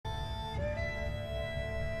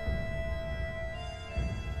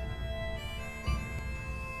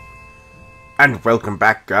And welcome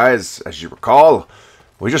back, guys. As you recall,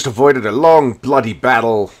 we just avoided a long, bloody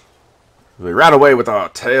battle. We ran away with our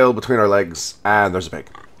tail between our legs, and there's a pig.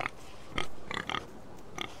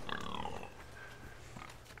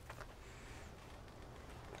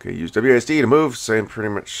 Okay, use WASD to move. Pretty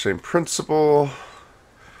much same principle.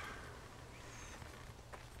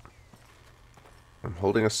 I'm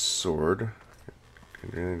holding a sword.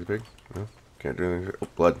 Can't do anything to the pig. No, can't do anything. Oh,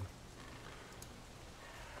 blood.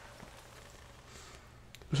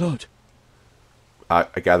 Blood. I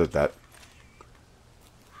gathered that.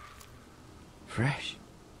 Fresh.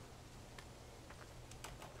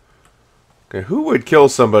 Okay, who would kill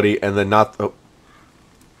somebody and then not... Oh.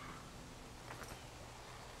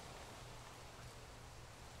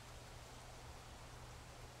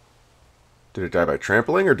 Did it die by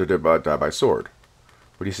trampling or did it die by sword?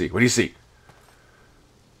 What do you see? What do you see?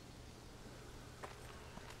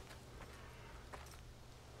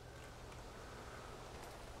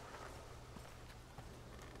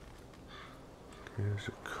 There's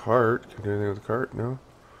a cart. Can I do anything with the cart? No.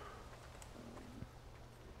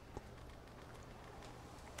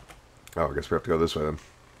 Oh, I guess we have to go this way then.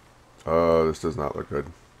 Oh, this does not look good.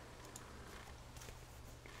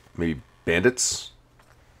 Maybe bandits?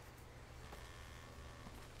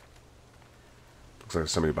 Looks like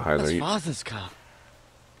there's somebody behind there. That's Father's car.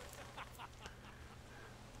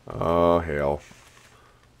 Oh, hell.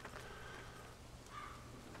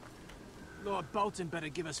 Lord Bolton better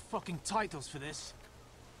give us fucking titles for this.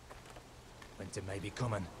 Winter may be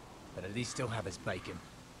coming, but at least he'll have his bacon.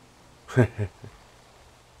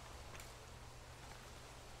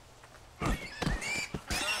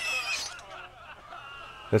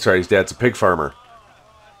 That's right, his dad's a pig farmer.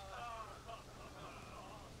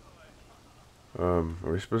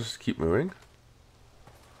 Are we supposed to keep moving?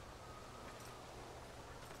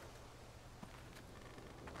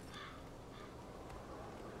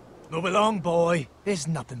 Move along, boy. There's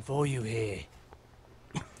nothing for you here.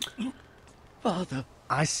 Father.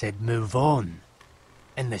 I said move on.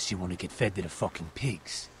 Unless you want to get fed to the fucking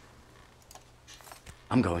pigs.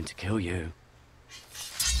 I'm going to kill you.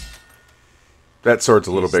 That sword's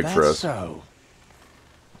a little big for us. So?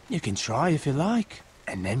 You can try if you like.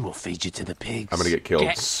 And then we'll feed you to the pigs. I'm gonna get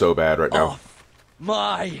killed so bad right now. Off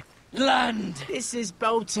my land! This is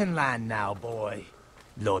Bolton land now, boy.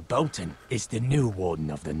 Lord Bolton is the new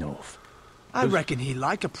Warden of the North. I reckon he'd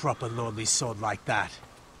like a proper lordly sword like that.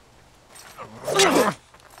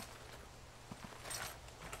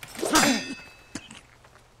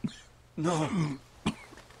 No.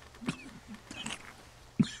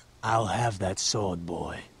 I'll have that sword,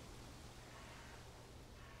 boy.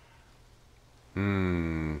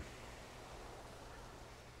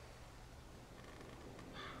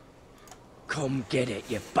 Come get it,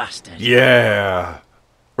 you bastard. Yeah!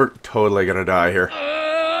 We're totally gonna die here.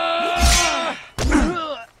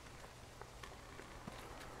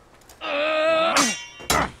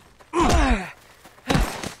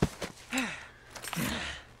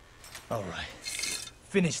 Alright.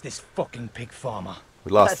 Finish this fucking pig farmer.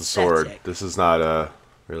 We lost the sword. Pathetic. This is not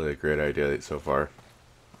really a great idea so far.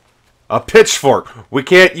 A pitchfork! We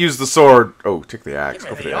can't use the sword. Oh, take the axe.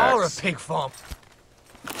 Go for They the are a axe. pig farm.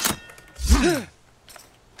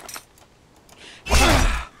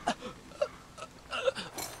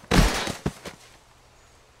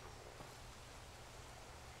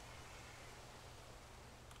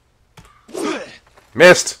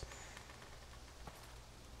 Missed!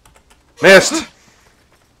 Missed!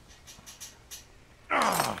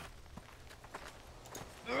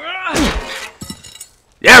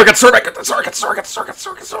 Yeah, we got the sword back! Get the sword! Get the sword! Get the sword! Get the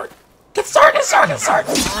sword! Get the sword! Get the sword! Get the sword!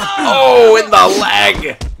 Get the sword! Oh, in the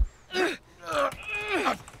leg!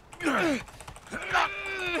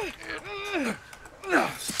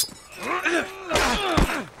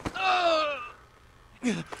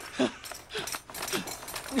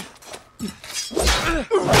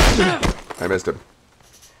 I missed him.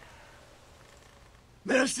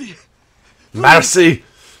 Mercy. Mercy!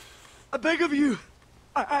 I beg of you.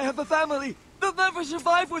 I have a family. They'll never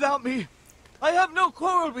survive without me. I have no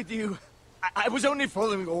quarrel with you. I was only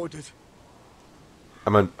following orders.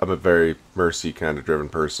 I'm a very mercy kind of driven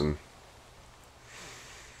person.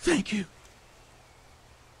 Thank you.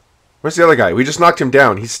 Where's the other guy? We just knocked him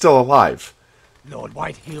down. He's still alive. Lord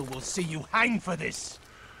Whitehill will see you hang for this.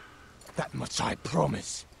 That much I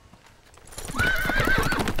promise.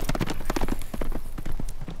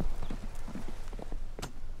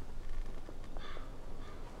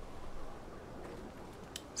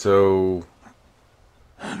 So...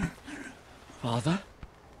 Father?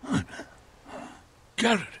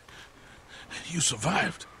 Garrett, you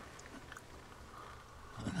survived.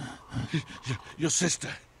 Your sister.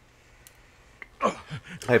 I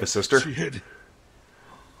have a sister. She hid.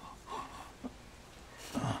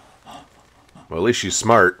 Well, at least she's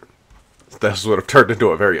smart. This would have turned into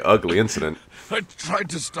a very ugly incident. I tried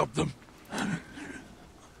to stop them.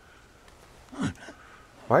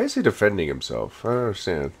 Why is he defending himself? I don't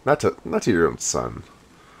understand. Not to your own son.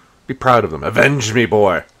 Be proud of them. Avenge me,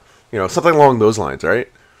 boy. You know, something along those lines, right?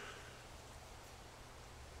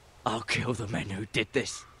 I'll kill the men who did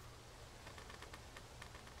this.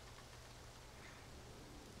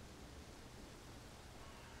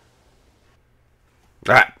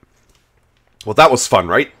 Ah. Well, that was fun,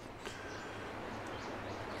 right?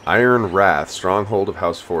 Iron Wrath, Stronghold of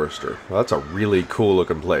House Forrester. Well, that's a really cool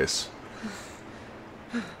looking place.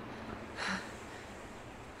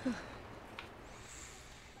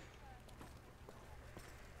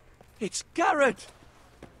 It's Garrett!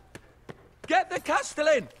 Get the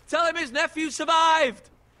Castellan! Tell him his nephew survived!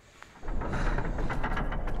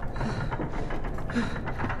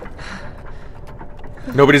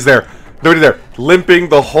 Nobody's there. Nobody there. Limping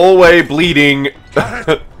the whole way, bleeding.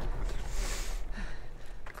 I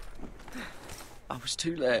was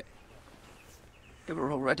too late. They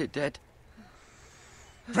were already dead.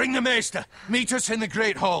 Bring the maester. Meet us in the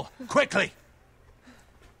Great Hall. Quickly.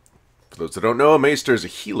 For those that don't know, a maester is a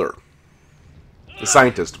healer. A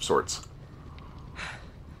scientist of sorts.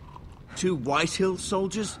 2 Whitehill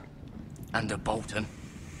soldiers? And a Bolton.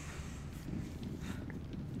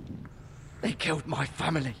 They killed my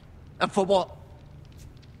family. And for what?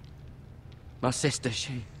 My sister,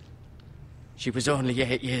 she was only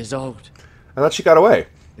 8 years old. I thought she got away.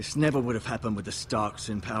 This never would have happened with the Starks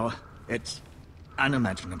in power. It's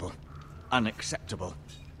unimaginable. Unacceptable.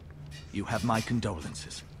 You have my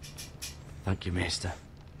condolences. Thank you, Maester.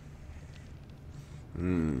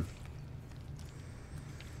 The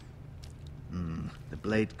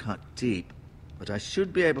blade cut deep, but I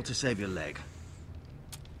should be able to save your leg.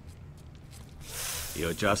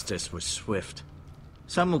 Your justice was swift.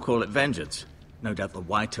 Some will call it vengeance. No doubt the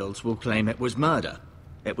Whitehills will claim it was murder.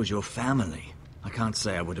 It was your family. I can't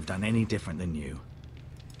say I would have done any different than you.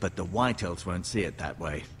 But the Whitehills won't see it that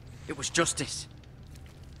way. It was justice.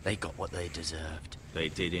 They got what they deserved. They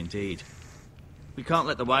did indeed. We can't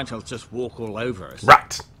let the Whitehills just walk all over us.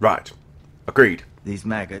 Right. Agreed. These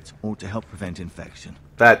maggots ought to help prevent infection.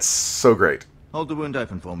 That's so great. Hold the wound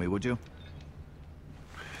open for me, would you?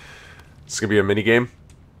 It's gonna be a mini game.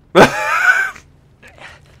 Ew,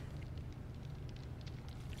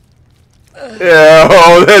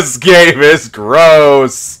 this game is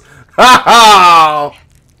gross. Ha ha!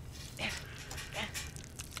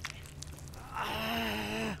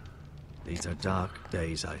 These are dark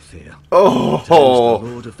days, I fear. Oh, The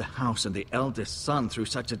lord of the house and the eldest son through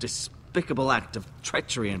such a despicable act of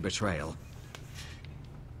treachery and betrayal.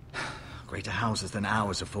 Greater houses than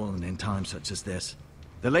ours have fallen in times such as this.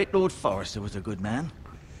 The late Lord Forrester was a good man.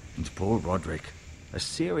 And poor Roderick. A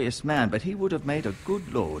serious man, but he would have made a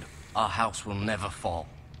good lord. Our house will never fall.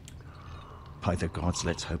 By the gods,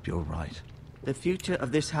 let's hope you're right. The future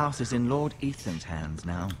of this house is in Lord Ethan's hands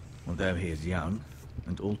now, although he is young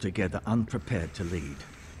and altogether unprepared to lead.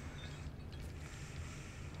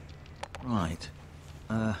 Right.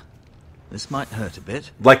 This might hurt a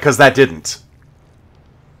bit. like, cause that didn't.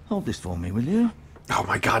 Hold this for me, will you? Oh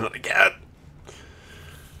my god, not again.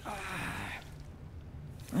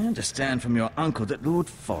 I understand from your uncle that Lord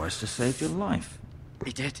Forrester saved your life.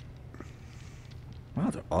 He did.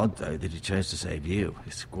 Rather odd, though, that he chose to save you,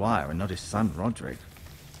 his squire, and not his son Roderick.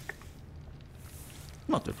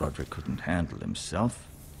 Not that Roderick couldn't handle himself.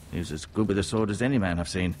 He was as good with a sword as any man I've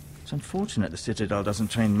seen. It's unfortunate the Citadel doesn't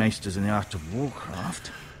train maesters in the art of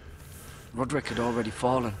warcraft. Roderick had already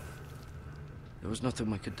fallen. There was nothing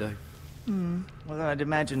we could do. Although I'd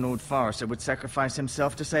imagine Lord Forrester would sacrifice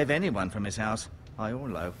himself to save anyone from his house, high or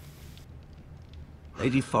low.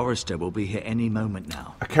 Lady Forrester will be here any moment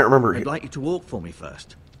now. I can't remember. I'd like you to walk for me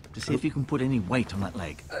first, to see if you can put any weight on that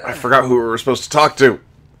leg. I forgot who we were supposed to talk to.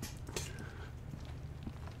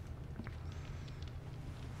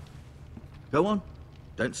 Go on.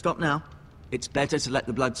 Don't stop now. It's better to let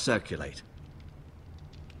the blood circulate.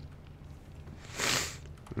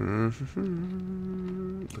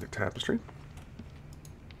 Look at tapestry.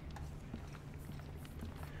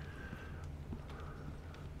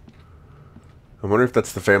 I wonder if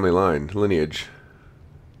that's the family line, lineage.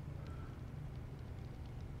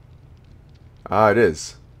 Ah, it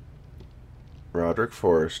is. Roderick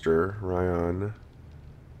Forrester, Ryan,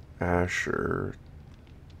 Asher.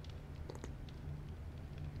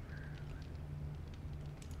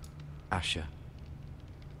 Asher.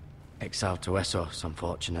 Exiled to Essos,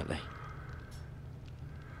 unfortunately.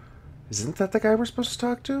 Isn't that the guy we're supposed to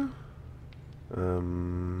talk to?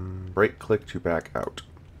 Right click to back out.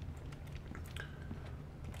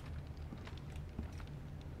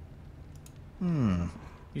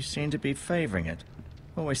 You seem to be favoring it.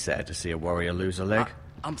 Always sad to see a warrior lose a leg.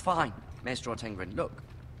 I'm fine, Maestro Tengrin. Look.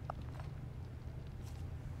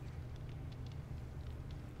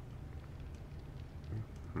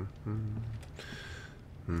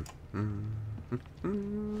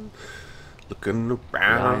 Looking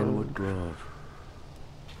around. Ironwood Grove.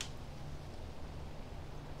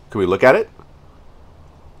 Can we look at it?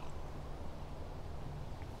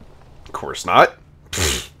 Of course not.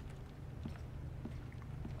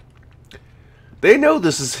 They know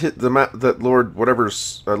this is that Lord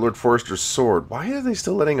Lord Forrester's sword. Why are they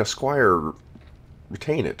still letting a squire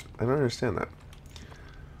retain it? I don't understand that.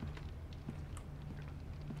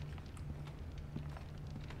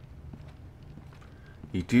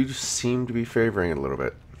 You do seem to be favoring it a little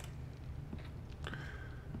bit.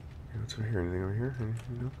 What's over here? Anything over here?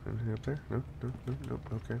 Anything, no? Anything up there? No? No? No?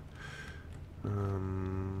 Nope. Okay.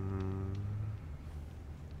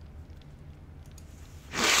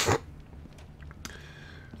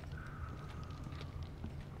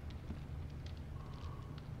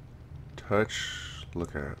 Touch.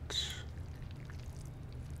 Look at.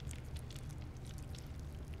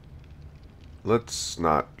 Let's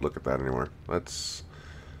not look at that anymore. Let's...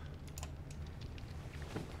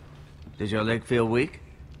 Does your leg feel weak?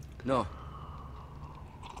 No.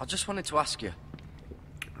 I just wanted to ask you.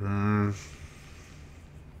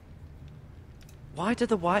 Why do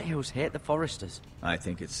the Whitehills hate the Forresters? I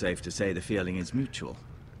think it's safe to say the feeling is mutual.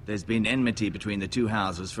 There's been enmity between the two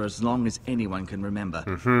houses for as long as anyone can remember.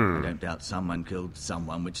 I don't doubt someone killed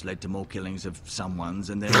someone, which led to more killings of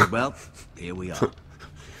someones, and then, well, here we are.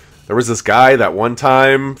 There was this guy that one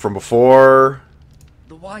time from before.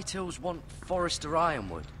 The Whitehills want Forrester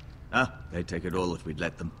Ironwood. They'd take it all if we'd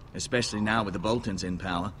let them, especially now with the Boltons in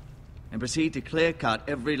power, and proceed to clear-cut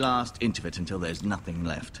every last inch of it until there's nothing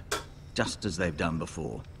left, just as they've done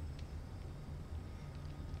before.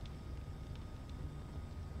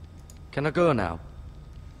 Can I go now?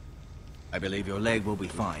 I believe your leg will be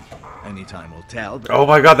fine. Only time will tell, but... Oh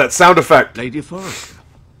my god, that sound effect! Lady Forrester.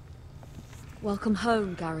 Welcome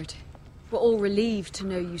home, Garrett. We're all relieved to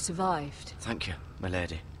know you survived. Thank you, my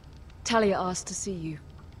lady. Talia asked to see you.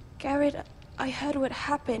 Garrett, I heard what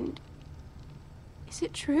happened. Is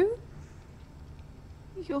it true?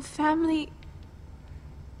 Your family...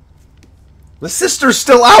 The sister's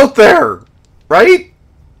still out there! Right?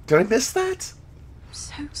 Did I miss that? I'm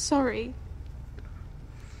so sorry.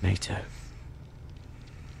 Me too.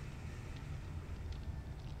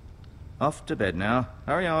 Off to bed now.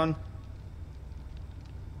 Hurry on.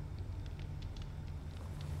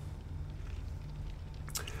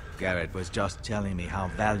 Garrett was just telling me how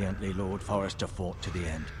valiantly Lord Forrester fought to the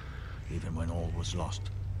end, even when all was lost.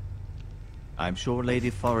 I'm sure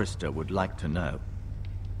Lady Forrester would like to know.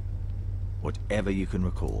 Whatever you can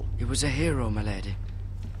recall. He was a hero, my lady.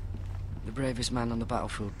 The bravest man on the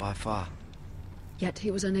battlefield by far. Yet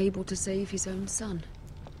he was unable to save his own son.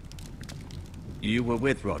 You were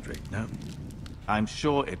with Roderick, no? I'm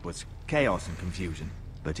sure it was chaos and confusion.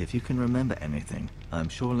 But if you can remember anything, I'm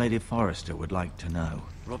sure Lady Forrester would like to know.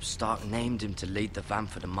 Robb Stark named him to lead the van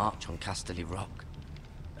for the march on Casterly Rock.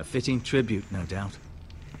 A fitting tribute, no doubt.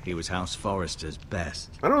 He was House Forrester's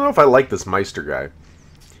best. I don't know if I like this Meister guy.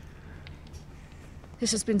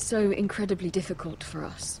 This has been so incredibly difficult for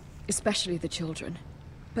us, especially the children.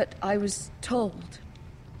 But I was told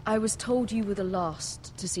you were the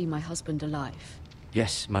last to see my husband alive.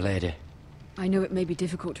 Yes, my lady. I know it may be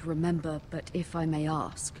difficult to remember, but if I may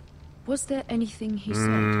ask, was there anything he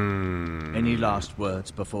said? Any last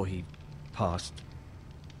words before he passed?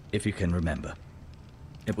 If you can remember.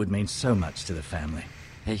 It would mean so much to the family.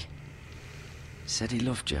 He said he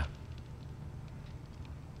loved you.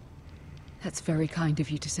 That's very kind of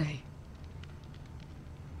you to say.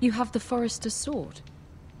 You have the Forrester's sword.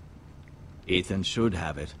 Ethan should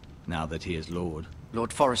have it, now that he is Lord.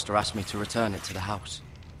 Lord Forrester asked me to return it to the house.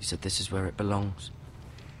 He said this is where it belongs.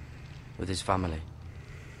 With his family.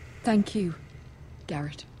 Thank you,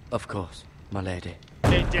 Garrett. Of course, my lady.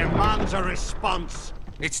 It demands a response.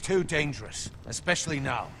 It's too dangerous, especially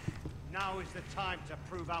now. Now is the time to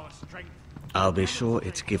prove our strength. I'll be sure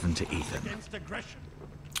it's given to Ethan. Against aggression.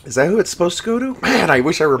 Is that who it's supposed to go to? Man, I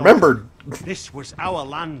wish I remembered. This was our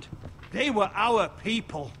land. They were our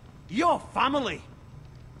people. Your family.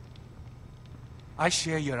 I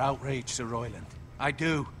share your outrage, Sir Royland. I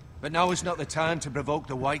do. But now is not the time to provoke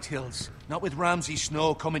the Whitehills. Not with Ramsay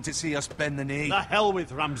Snow coming to see us bend the knee. The hell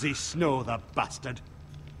with Ramsay Snow, the bastard.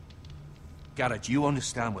 Garrett, you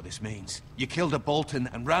understand what this means. You killed a Bolton,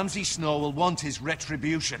 and Ramsay Snow will want his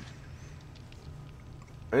retribution.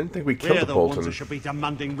 I didn't think we killed We're the the ones Bolton. who should be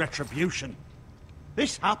demanding retribution.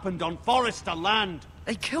 This happened on Forrester land.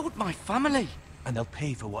 They killed my family. And they'll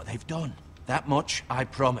pay for what they've done. That much, I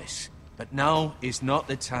promise. But now is not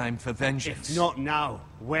the time for vengeance. If not now,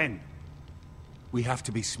 when? We have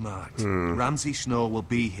to be smart. Ramsay Snow will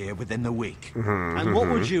be here within the week. And what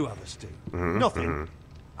would you have us do? Nothing.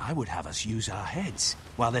 I would have us use our heads,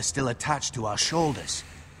 while they're still attached to our shoulders.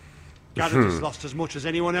 Garrett has lost as much as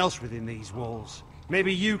anyone else within these walls.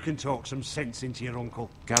 Maybe you can talk some sense into your uncle.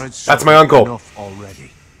 Garrett's That's my uncle. enough already.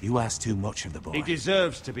 You ask too much of the boy. He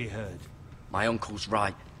deserves to be heard. My uncle's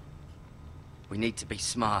right. We need to be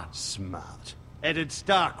smart. Smart. Eddard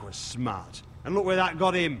Stark was smart. And look where that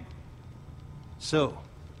got him. So,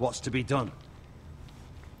 what's to be done?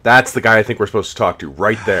 That's the guy I think we're supposed to talk to,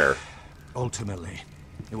 right there. Ultimately,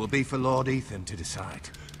 it will be for Lord Ethan to decide.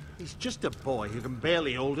 He's just a boy who can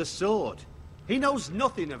barely hold a sword. He knows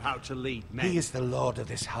nothing of how to lead men. He is the lord of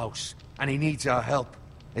this house, and he needs our help.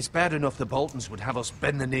 It's bad enough the Boltons would have us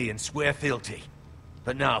bend the knee and swear fealty.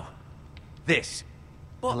 But now, this.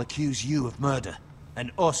 I'll accuse you of murder,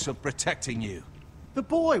 and us of protecting you. The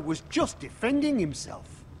boy was just defending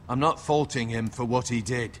himself. I'm not faulting him for what he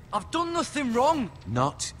did. I've done nothing wrong.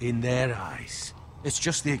 Not in their eyes. It's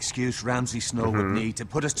just the excuse Ramsay Snow would need to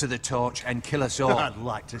put us to the torch and kill us all. I'd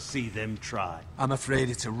like to see them try. I'm afraid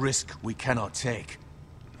it's a risk we cannot take,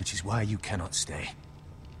 which is why you cannot stay.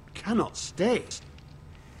 Cannot stay.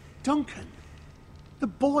 Duncan, the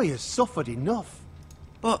boy has suffered enough.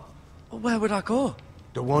 But where would I go?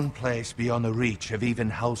 The one place beyond the reach of even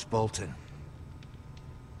House Bolton.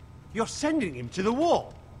 You're sending him to the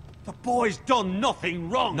wall. The boy's done nothing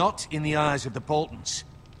wrong. Not in the eyes of the Boltons.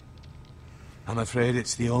 I'm afraid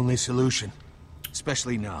it's the only solution.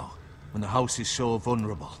 Especially now, when the house is so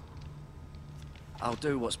vulnerable. I'll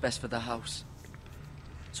do what's best for the house.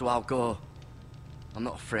 So I'll go. I'm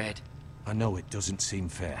not afraid. I know it doesn't seem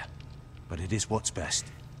fair, but it is what's best.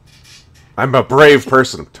 I'm a brave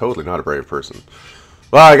person. Totally not a brave person.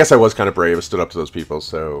 Well, I guess I was kind of brave. I stood up to those people,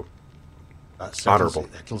 so... That honorable.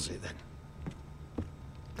 Settles it then.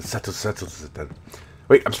 Settles it then.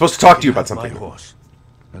 Wait, I'm supposed to talk to you about have something. My horse,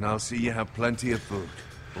 and I'll see you have plenty of food.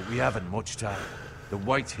 But we haven't much time. The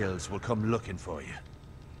White Hills will come looking for you.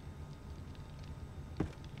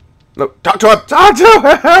 No, talk to him! Talk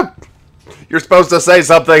to him! You're supposed to say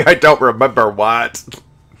something. I don't remember what.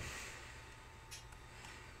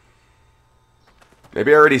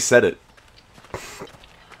 Maybe I already said it.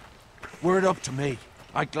 Were it up to me,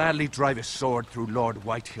 I'd gladly drive a sword through Lord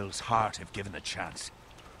Whitehill's heart if given the chance.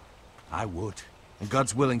 I would. And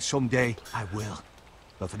God's willing, someday I will.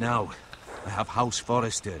 But for now, I have House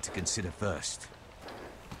Forrester to consider first.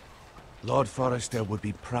 Lord Forrester would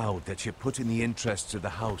be proud that you're putting the interests of the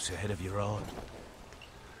house ahead of your own.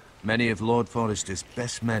 Many of Lord Forrester's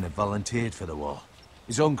best men have volunteered for the war.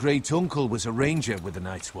 His own great-uncle was a ranger with the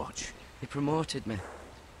Night's Watch. He promoted me.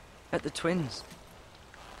 Met the twins.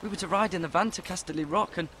 We were to ride in the van to Casterly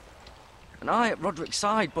Rock, and I at Roderick's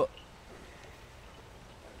side, but...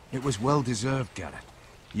 It was well-deserved, Garrett.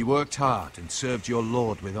 You worked hard and served your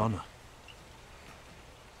lord with honor.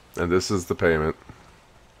 And this is the payment.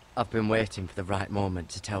 I've been waiting for the right moment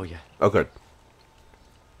to tell you. Oh, good.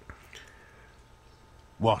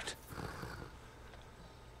 What?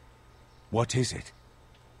 What is it?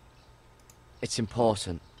 It's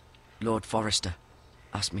important. Lord Forrester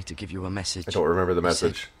asked me to give you a message. I don't remember the He said,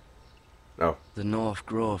 message. Oh. the North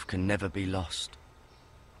Grove can never be lost.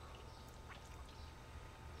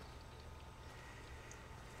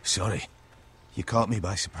 Sorry. You caught me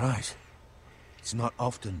by surprise. It's not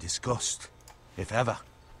often discussed, if ever.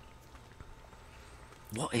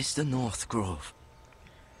 What is the North Grove?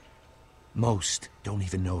 Most don't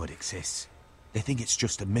even know it exists. They think it's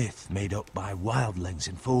just a myth made up by wildlings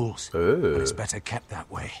and fools. But it's better kept that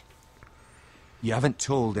way. You haven't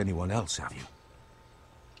told anyone else, have you?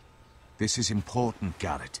 This is important,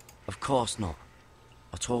 Garrett. Of course not.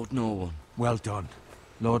 I told no one. Well done.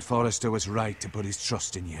 Lord Forrester was right to put his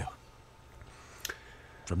trust in you.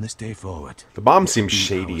 From this day forward... The bomb seems be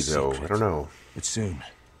shady, our though. secret. I don't know. But soon,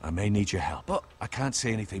 I may need your help. But- I can't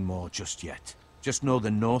say anything more just yet. Just know the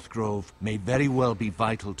North Grove may very well be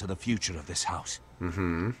vital to the future of this house.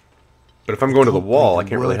 Mm-hmm. But if I'm going to the Don't wall, I breathe a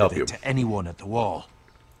can't really word help of you. it to anyone at the wall.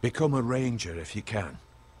 Become a ranger if you can.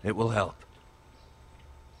 It will help.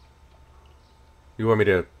 You want me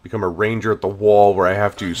to become a ranger at the wall where I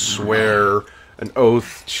have to swear an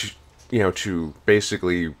oath to, to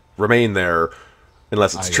basically remain there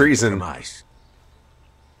unless it's Iron treason. from ice.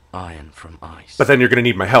 Iron from ice. But then you're going to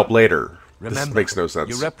need my help later. Remember, makes no sense.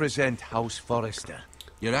 You represent House Forrester.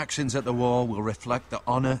 Your actions at the wall will reflect the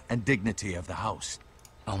honor and dignity of the house.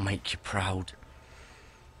 I'll make you proud.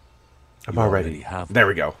 I'm You already. already have. There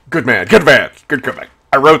we go. Good man. Good man. Good comeback.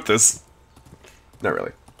 I wrote this. Not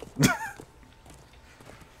really.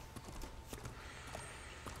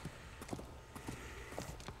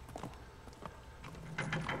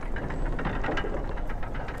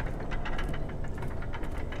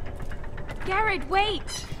 Garrett,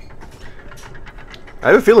 wait! I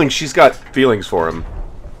have a feeling she's got feelings for him.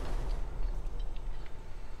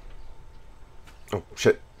 Oh,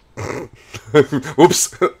 shit.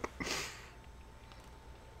 Whoops.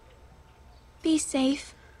 Be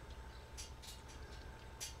safe.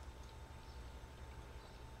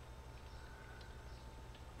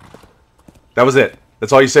 That was it.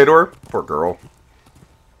 That's all you say to her? Poor girl.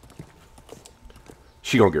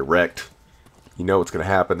 She gonna get wrecked. You know what's gonna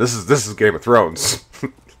happen. This is Game of Thrones.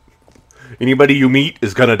 Anybody you meet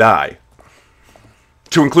is gonna die.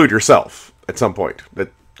 To include yourself at some point.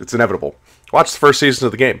 It's inevitable. Watch the first season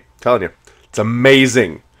of the game. I'm telling you. It's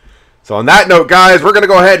amazing. So on that note, guys, we're gonna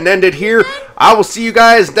go ahead and end it here. I will see you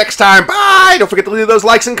guys next time. Bye! Don't forget to leave those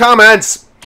likes and comments.